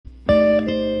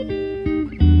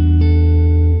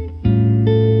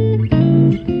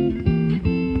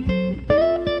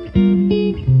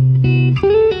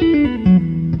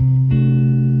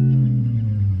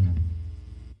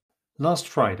Last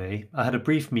Friday, I had a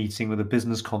brief meeting with a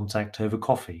business contact over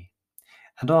coffee,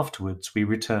 and afterwards we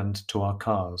returned to our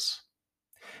cars.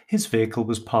 His vehicle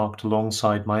was parked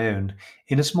alongside my own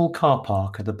in a small car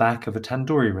park at the back of a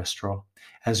tandoori restaurant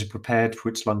as it prepared for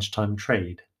its lunchtime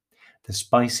trade, the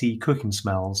spicy cooking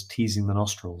smells teasing the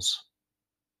nostrils.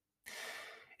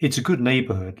 "It's a good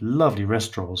neighborhood, lovely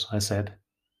restaurants," I said.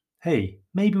 "Hey,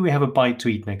 maybe we have a bite to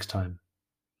eat next time."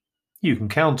 "You can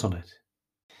count on it."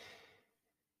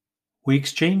 We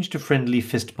exchanged a friendly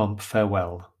fist bump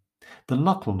farewell. The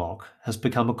knuckle knock has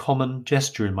become a common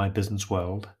gesture in my business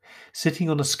world, sitting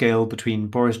on a scale between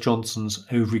Boris Johnson's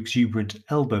over-exuberant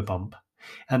elbow bump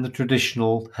and the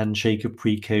traditional handshake of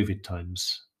pre-COVID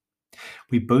times.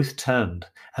 We both turned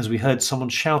as we heard someone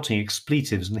shouting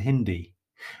expletives in Hindi.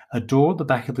 A door at the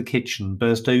back of the kitchen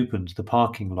burst open to the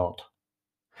parking lot.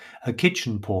 A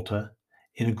kitchen porter,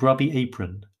 in a grubby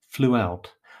apron, flew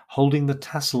out, holding the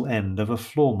tassel end of a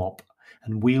floor mop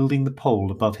and wielding the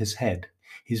pole above his head,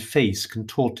 his face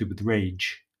contorted with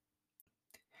rage.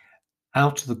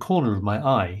 Out of the corner of my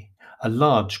eye, a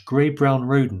large grey-brown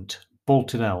rodent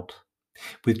bolted out.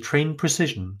 With trained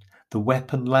precision, the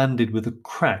weapon landed with a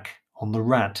crack on the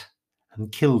rat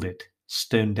and killed it,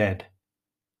 stone dead.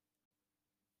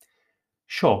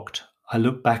 Shocked, I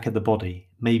looked back at the body,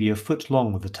 maybe a foot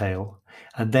long with the tail,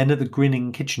 and then at the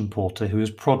grinning kitchen porter who was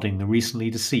prodding the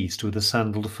recently deceased with a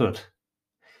sandaled foot.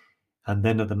 And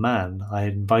then at the man I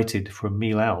had invited for a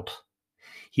meal out.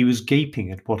 He was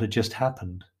gaping at what had just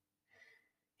happened.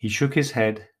 He shook his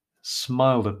head,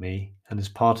 smiled at me, and his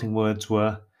parting words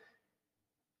were,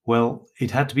 "Well,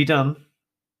 it had to be done."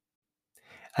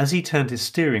 As he turned his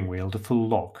steering wheel to full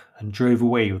lock and drove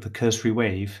away with a cursory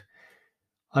wave,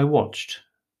 I watched,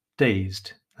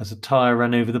 dazed, as a tyre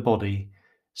ran over the body,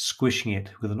 squishing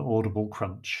it with an audible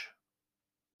crunch.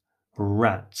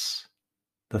 Rats.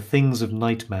 The things of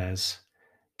nightmares,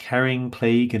 carrying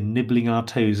plague and nibbling our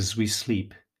toes as we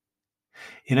sleep.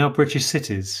 In our British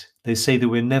cities, they say that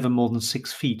we're never more than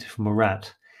 6 feet from a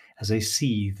rat as they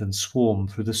seethe and swarm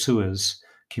through the sewers,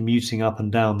 commuting up and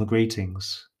down the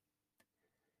gratings.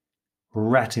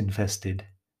 Rat-infested.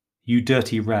 You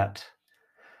dirty rat.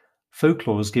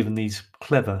 Folklore has given these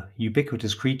clever,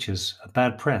 ubiquitous creatures a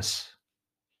bad press.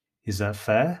 Is that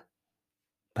fair?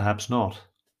 Perhaps not.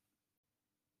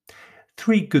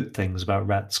 3 good things about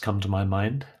rats come to my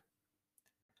mind.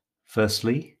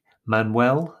 Firstly,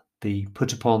 Manuel, the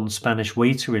put-upon Spanish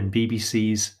waiter in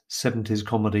BBC's 70s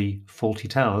comedy Fawlty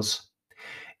Towers,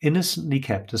 innocently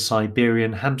kept a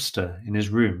Siberian hamster in his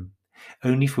room,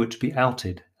 only for it to be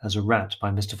outed as a rat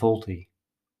by Mr. Fawlty.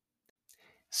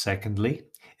 Secondly,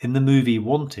 in the movie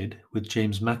Wanted with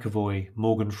James McAvoy,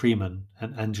 Morgan Freeman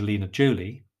and Angelina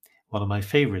Jolie, one of my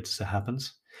favourites as it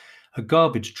happens, a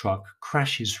garbage truck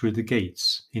crashes through the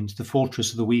gates into the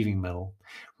fortress of the weaving mill,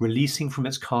 releasing from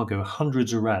its cargo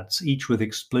hundreds of rats, each with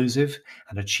explosive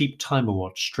and a cheap timer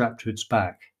watch strapped to its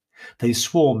back. They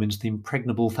swarm into the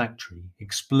impregnable factory,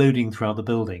 exploding throughout the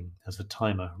building as the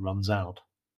timer runs out.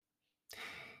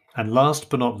 And last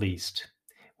but not least,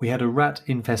 we had a rat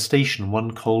infestation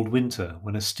one cold winter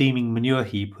when a steaming manure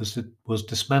heap was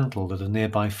dismantled at a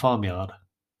nearby farmyard.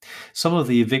 Some of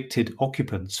the evicted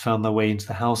occupants found their way into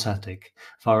the house attic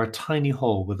via a tiny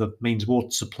hole where the mains water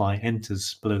supply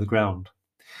enters below the ground.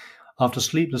 After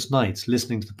sleepless nights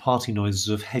listening to the party noises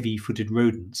of heavy-footed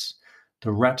rodents,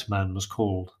 the Rat Man was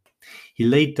called. He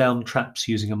laid down traps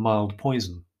using a mild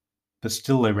poison, but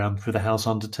still they ran through the house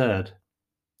undeterred.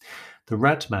 The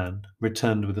Rat Man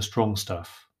returned with the strong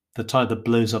stuff, the type that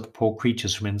blows up poor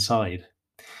creatures from inside.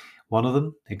 One of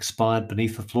them expired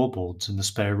beneath the floorboards in the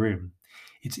spare room,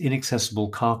 its inaccessible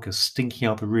carcass stinking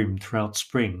out the room throughout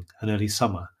spring and early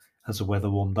summer as the weather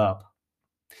warmed up.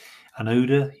 An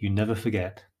odour you never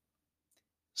forget.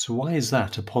 So why is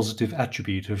that a positive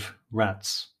attribute of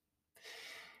rats?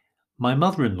 My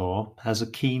mother-in-law has a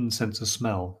keen sense of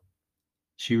smell.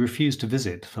 She refused to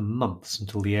visit for months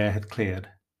until the air had cleared.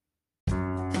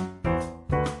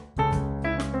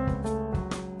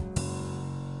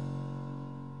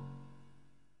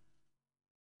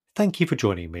 Thank you for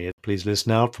joining me. Please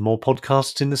listen out for more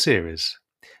podcasts in the series.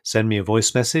 Send me a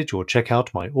voice message or check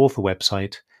out my author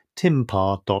website,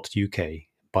 timparr.uk.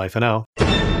 Bye for now.